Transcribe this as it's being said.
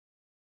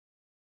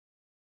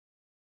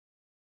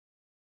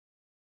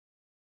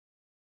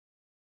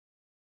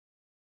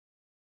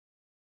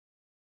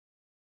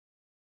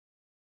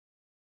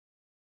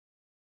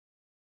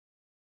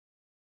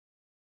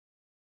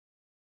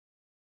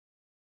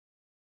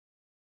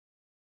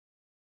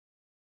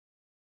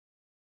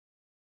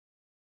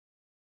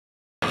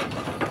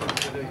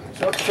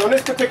So in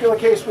this particular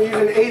case, we're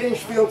using 8-inch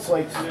field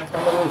slates on the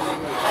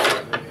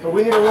roof. But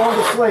we need a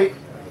longer slate,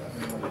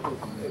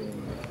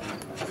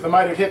 the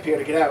mitered hip here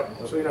to get out.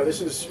 So,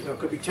 this is,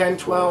 could be 10,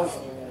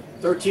 12,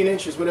 13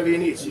 inches, whatever you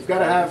need. So you've got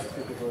to have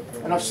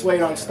enough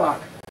slate on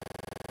stock.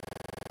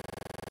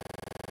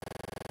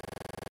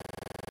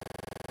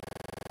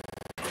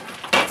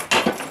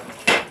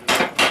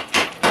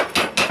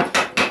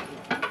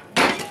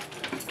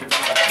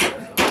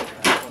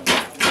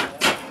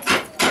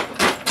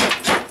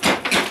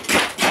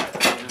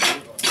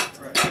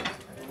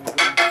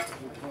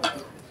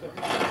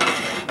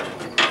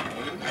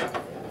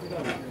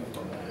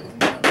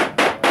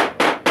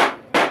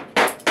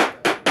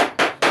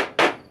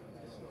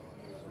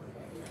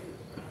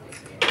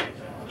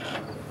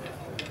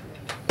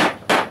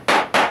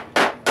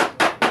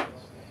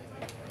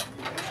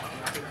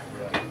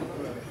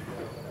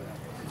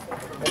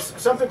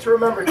 Something to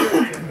remember too,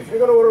 if you're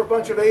going to order a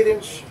bunch of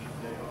 8-inch,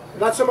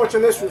 not so much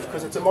on this roof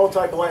because it's a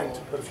multi-blend,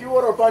 but if you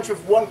order a bunch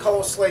of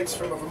one-color slates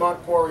from a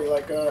Vermont quarry,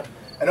 like an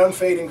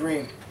unfading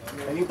green,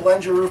 and you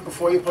blend your roof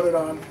before you put it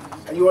on,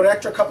 and you order an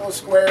extra couple of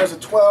squares of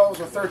 12s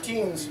or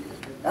 13s,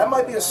 that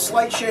might be a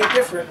slight shade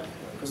different,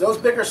 because those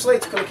bigger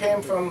slates could have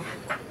came from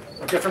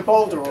a different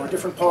boulder or a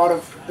different part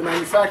of the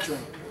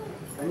manufacturing.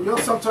 And you'll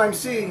sometimes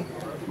see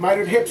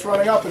mitered hips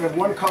running up in a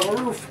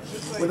one-color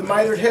roof with a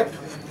mitered hip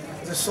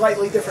is a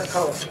slightly different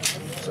color.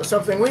 So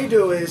something we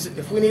do is,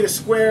 if we need a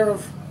square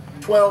of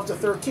 12 to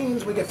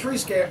 13s, we get 3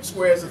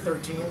 squares of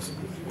 13s,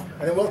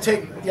 and then we'll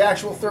take the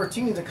actual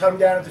 13s and cut them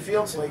down into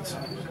field slates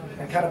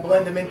and kind of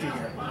blend them into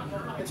here.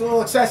 It's a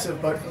little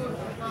excessive, but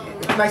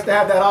it's nice to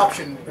have that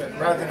option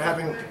rather than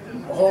having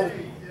a whole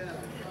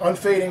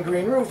unfading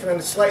green roof and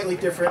then slightly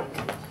different,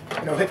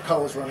 hip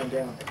colors running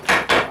down.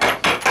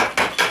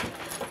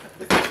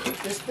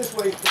 This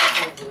way,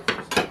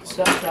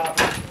 step stop.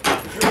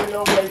 There's really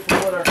no way for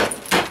water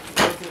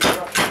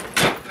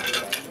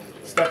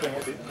stepping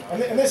it.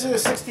 And this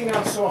is a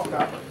 16-ounce soft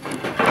copper.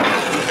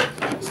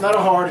 It's not a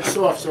hard, it's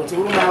soft, so it's a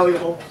little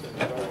malleable.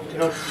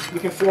 You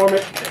can form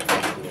it,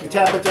 you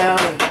tap it down,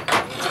 and a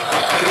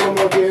little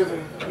more give,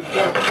 and you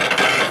can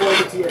form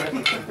it to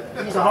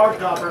you. Use a hard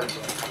copper.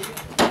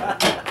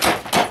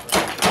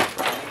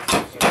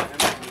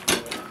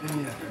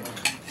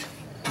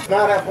 Does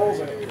not have holes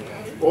in it.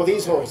 Or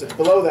these holes, it's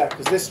below that,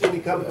 because this will be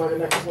covered by the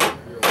next slate.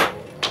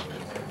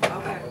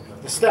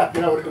 The step,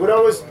 it would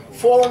always,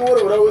 falling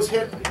water would always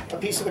hit a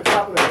piece of the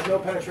copper that has no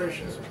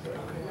penetrations.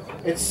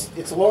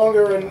 It's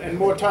longer and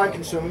more time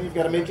consuming. You've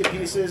got to make your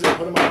pieces and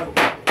put them on.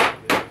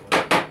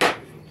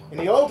 In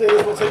the old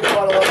days, we'll take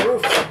apart a lot of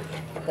roofs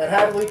that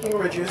had leaking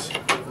ridges,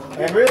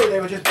 and really they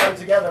were just blend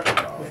together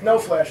with no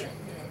flashing.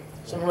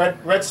 Some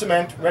red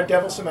cement, red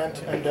devil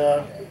cement, and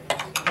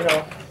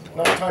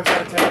 9 times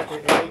out of 10,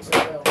 it leaks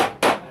as well.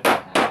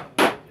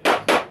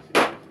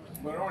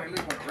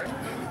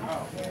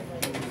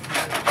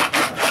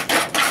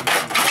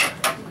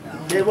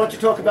 Dave, why don't you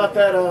talk about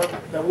that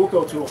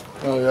Wuko tool?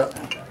 Oh, yeah.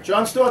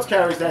 John Stortz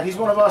carries that. He's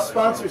one of our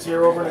sponsors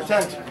here over in the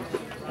tent.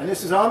 And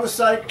this is on the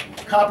site,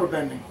 copper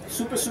bending.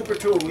 Super, super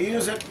tool. We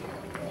use it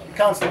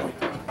constantly.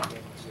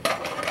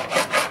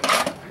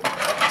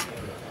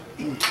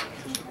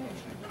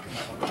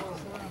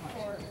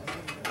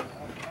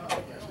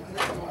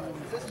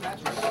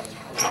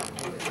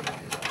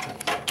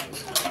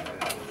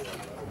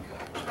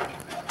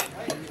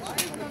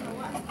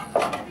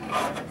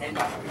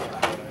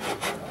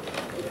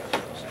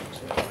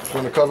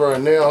 We're going to cover our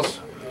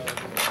nails.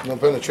 No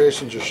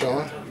penetrations are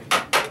showing.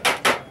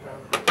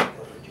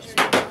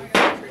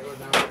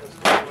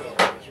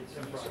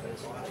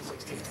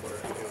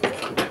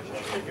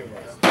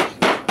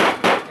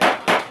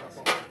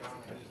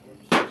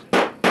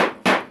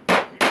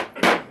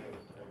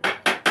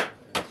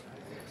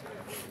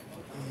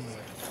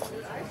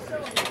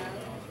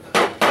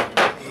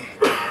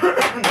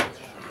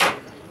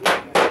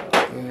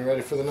 And you're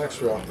ready for the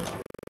next row.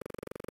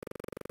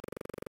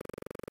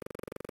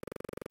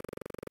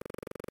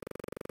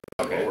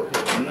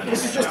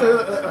 This is just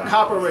a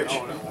copper ridge.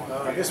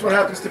 This one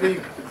happens to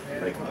be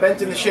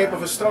bent in the shape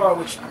of a star,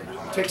 which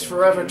takes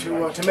forever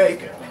to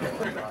make.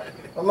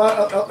 A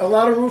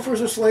lot of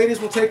roofers or slaters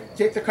will take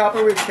the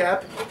copper ridge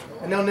cap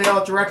and they'll nail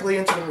it directly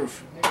into the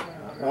roof.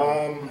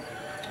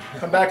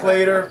 Come back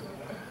later,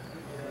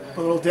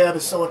 put a little dab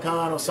of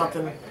silicone or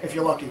something if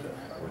you're lucky.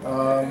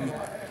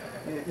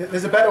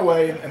 There's a better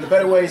way, and the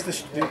better way is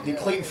the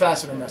cleat and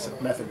fastener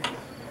method.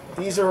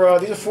 These are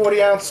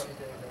 40-ounce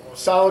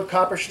solid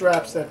copper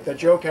straps that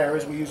Joe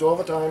carries. We use all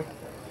the time.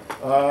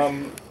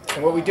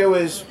 And what we do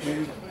is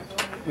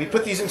we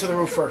put these into the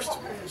roof first.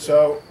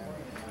 So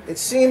it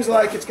seems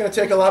like it's going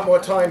to take a lot more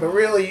time, but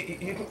really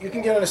you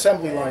can get an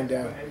assembly line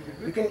down.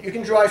 You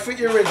can dry fit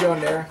your ridge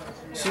on there,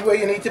 see where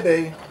you need to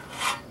be.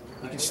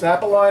 You can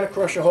snap a line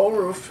across your whole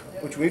roof,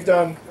 which we've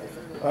done,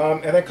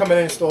 and then come in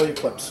and install your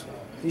clips.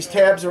 These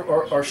tabs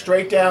are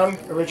straight down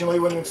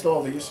originally when you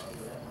install these,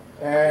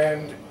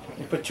 and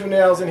you put 2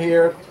 nails in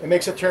here, it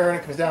makes a turn,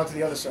 it comes down to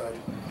the other side.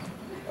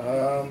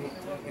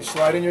 You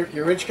slide in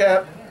your ridge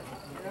cap,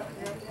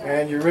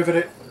 and you rivet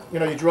it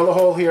you drill a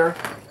hole here,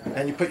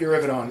 and you put your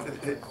rivet on.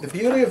 The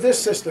beauty of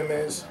this system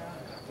is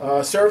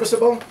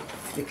serviceable.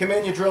 You come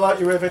in, you drill out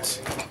your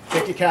rivets,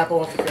 take your cap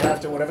off if you have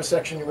to, whatever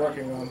section you're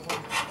working on.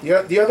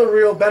 The other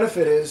real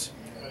benefit is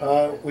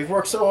we've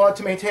worked so hard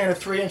to maintain a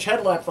 3-inch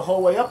headlap the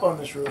whole way up on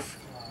this roof.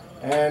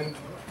 And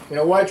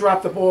why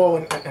drop the ball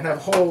and have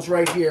holes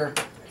right here,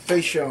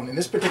 face shown? In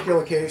this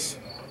particular case,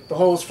 the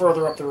hole's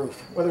further up the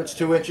roof, whether it's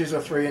 2 inches or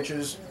 3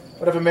 inches,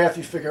 whatever math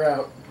you figure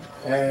out.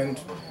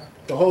 And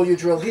the hole you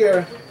drill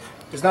here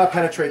does not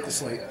penetrate the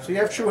slate. So you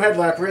have true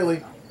headlap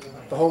really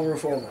the whole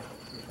roof over.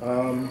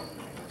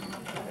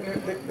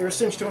 They're a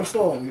cinch to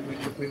install.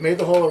 We've made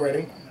the hole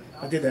already.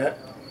 I did that.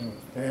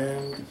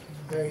 And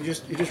you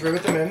just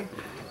rivet them in.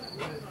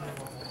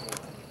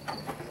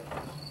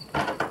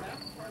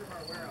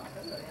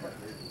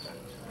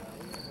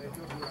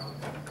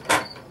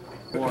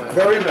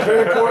 Very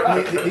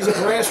important. These are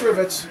brass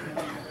rivets,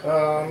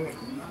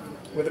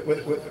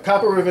 with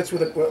copper rivets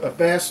with a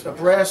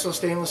brass or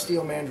stainless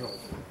steel mandrel.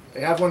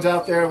 They have ones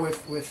out there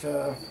with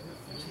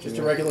just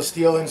a regular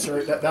steel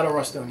insert. That'll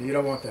rust on you. You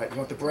don't want that. You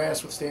want the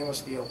brass with stainless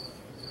steel,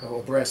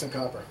 or brass and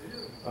copper.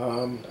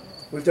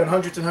 We've done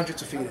hundreds and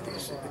hundreds of feet of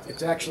these.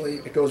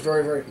 It goes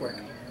very, very quick,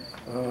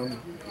 and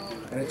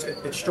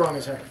it's strong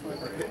as heck.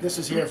 This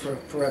is here for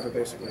forever,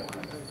 basically.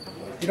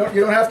 You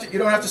don't have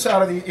to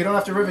solder these. You don't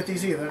have to rivet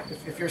these either.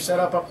 If you're set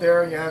up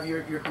there and you have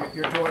your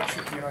torch,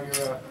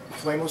 your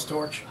flameless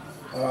torch.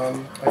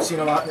 I've seen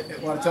a lot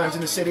of times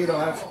in the city they'll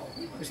have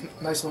this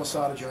nice little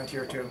solder joint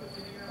here too.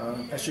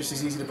 That's just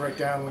as easy to break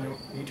down when you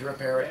need to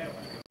repair it.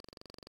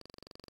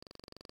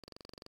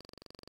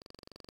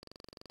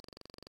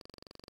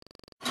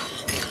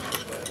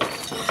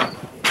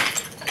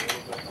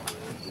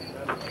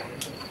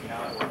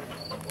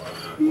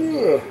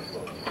 Yeah.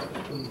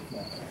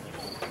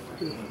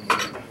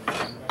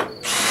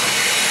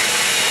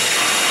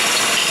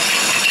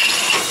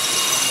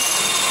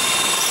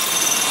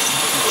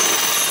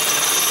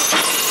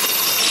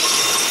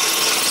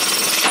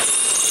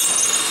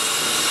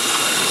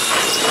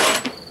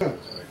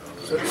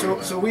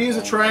 So we use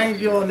a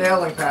triangular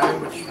nailing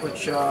pattern,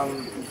 which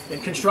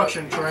in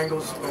construction,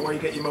 triangles are where you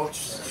get your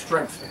most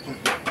strength.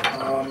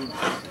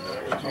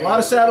 A lot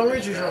of saddle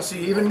ridges you'll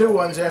see, even new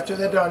ones, after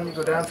they're done, you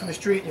go down from the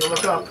street and you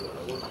look up,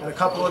 and a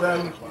couple of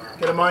them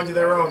get a mind of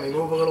their own. They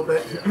move a little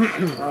bit.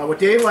 What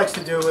Dave likes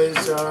to do is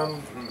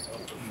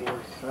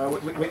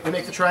we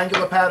make the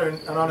triangular pattern,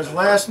 and on his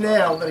last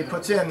nail that he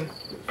puts in,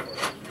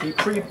 he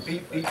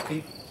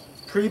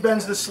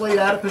pre-bends the slate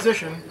out of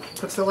position,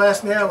 puts the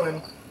last nail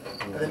in,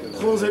 and then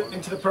pulls it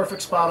into the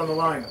perfect spot on the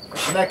line.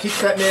 And that keeps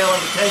that nail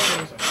under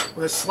tension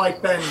with a slight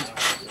bend.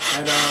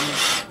 And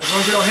as long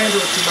as you don't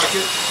handle it too much,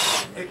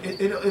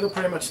 it'll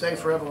pretty much stay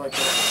forever like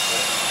that.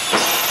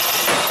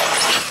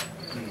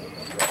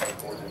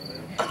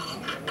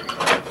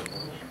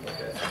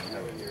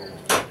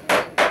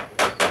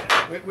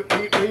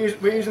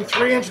 We're using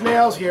 3-inch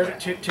nails here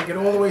to get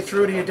all the way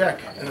through to your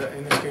deck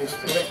in this case.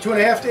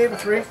 2.5, Dave, or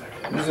 3?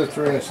 These are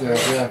 3-inch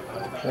nails, yeah.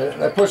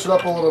 I push it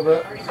up a little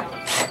bit.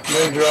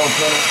 Then drill and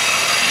pin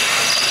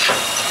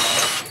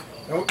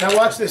it. Now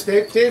watch this,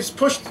 Dave. Dave's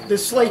pushed the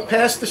slate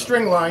past the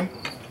string line,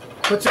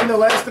 puts in the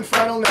last and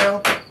final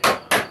nail.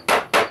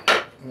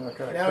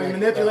 Okay. Now he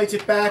manipulates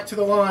it back to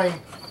the line.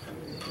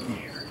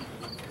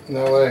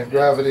 No way,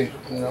 gravity,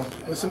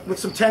 With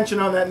some tension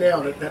on that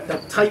nail,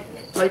 that tight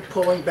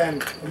pulling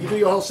bend. When you do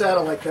your whole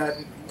saddle like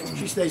that,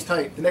 she stays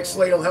tight. The next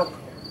slate will help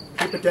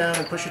keep it down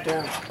and push it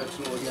down.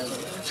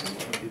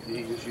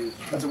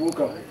 That's a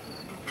Wuko.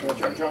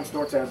 John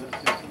Stortz has it.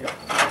 Yeah.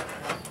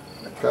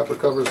 Copper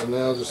covers the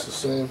nail just the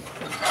same.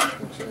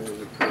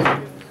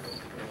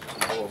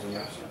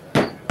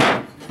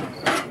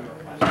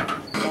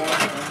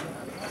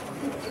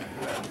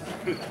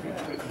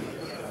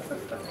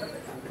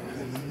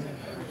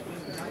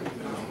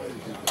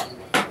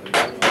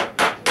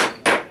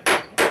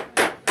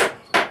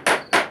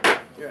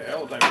 Yeah,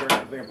 all the time tearing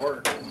that thing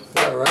apart.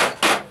 Yeah, right.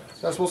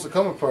 It's not supposed to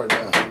come apart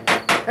now.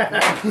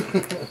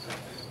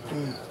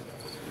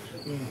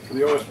 The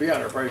OSB on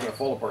there probably going to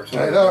fall apart.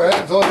 I know,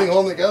 right? The only thing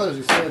holding together is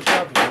you see the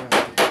top.